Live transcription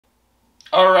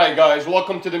Alright guys,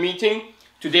 welcome to the meeting.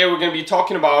 Today we're going to be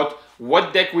talking about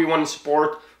what deck we want to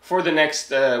support for the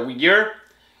next year.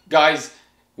 Guys,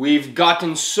 we've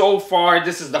gotten so far.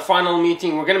 This is the final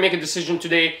meeting. We're going to make a decision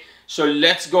today. So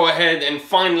let's go ahead and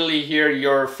finally hear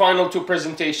your final two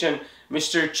presentation.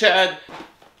 Mr. Chad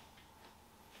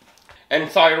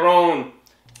and Tyrone.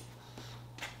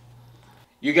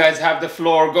 You guys have the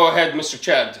floor. Go ahead, Mr.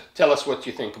 Chad. Tell us what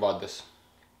you think about this.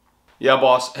 Yeah,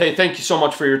 boss. Hey, thank you so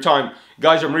much for your time.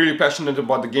 Guys, I'm really passionate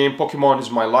about the game. Pokemon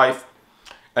is my life.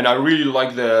 And I really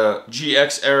like the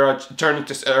GX era.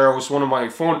 Eternatus era was one of my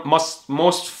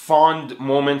most fond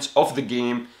moments of the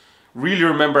game. Really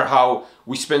remember how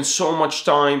we spent so much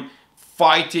time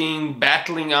fighting,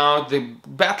 battling out. The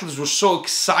battles were so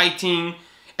exciting.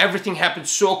 Everything happened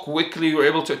so quickly. We were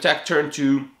able to attack turn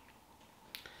 2.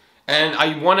 And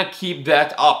I want to keep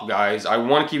that up, guys. I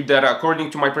want to keep that, according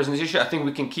to my presentation, I think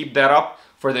we can keep that up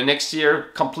for the next year.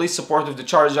 Complete support of the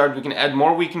Charizard. We can add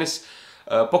more weakness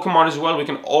Pokemon as well. We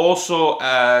can also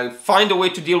find a way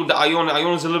to deal with the Ionia.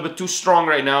 Ionia is a little bit too strong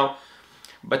right now.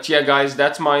 But yeah, guys,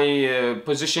 that's my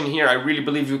position here. I really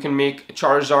believe we can make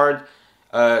Charizard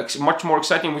much more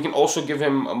exciting. We can also give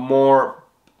him more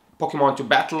Pokemon to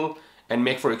battle and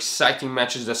make for exciting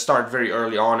matches that start very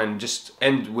early on and just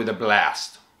end with a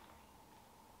blast.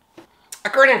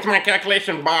 According to my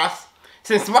calculation, boss,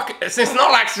 since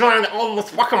Snorlax is one of the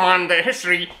oldest Pokemon in the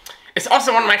history, it's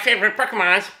also one of my favorite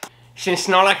Pokemons. Since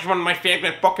Snorlax is one of my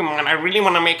favorite Pokemon, I really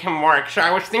want to make him work. So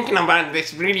I was thinking about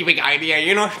this really big idea.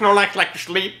 You know, Snorlax likes to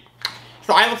sleep.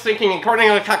 So I was thinking, according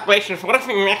to the calculations, what if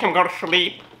we make him go to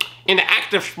sleep in the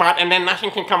active spot and then nothing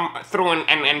can come through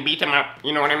and beat him up?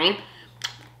 You know what I mean?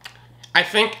 I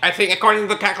think according to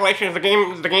the calculations, the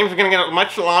games are gonna get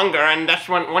much longer, and that's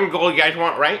one goal you guys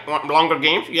want, right? Want longer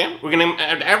games? Yeah, we're gonna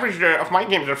the average of my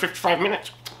games are 55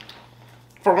 minutes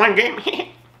for one game.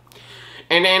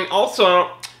 And then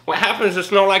also, what happens is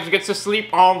Snorlax gets to sleep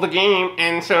all the game,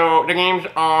 and so the games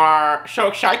are so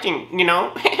exciting. You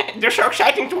know, they're so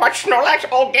exciting to watch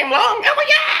Snorlax all game long. Oh my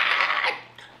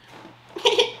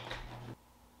god!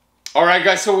 All right,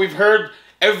 guys. So we've heard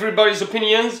everybody's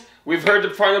opinions. We've heard the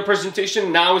final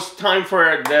presentation. Now it's time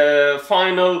for the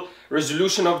final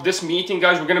resolution of this meeting,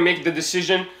 guys. We're going to make the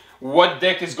decision what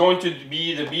deck is going to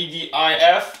be the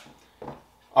BDIF.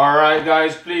 Alright,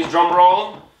 guys, please drum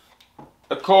roll.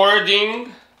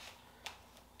 According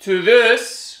to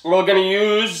this, we're going to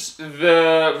use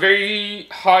the very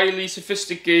highly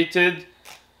sophisticated,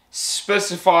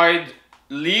 specified,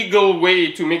 legal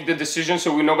way to make the decision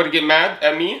so nobody get mad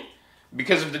at me.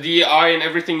 Because of the DEI and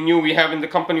everything new we have in the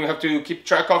company, we have to keep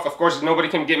track of. Of course, nobody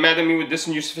can get mad at me with this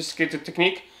new sophisticated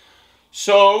technique.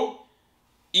 So,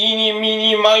 eeny,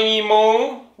 meeny, miny,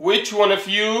 mo, which one of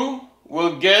you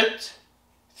will get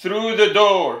through the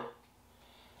door?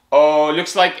 Oh,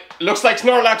 looks like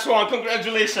Snorlax won.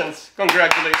 Congratulations.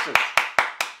 Congratulations.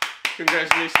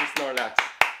 Congratulations, Snorlax.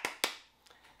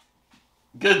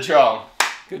 Good job.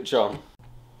 Good job.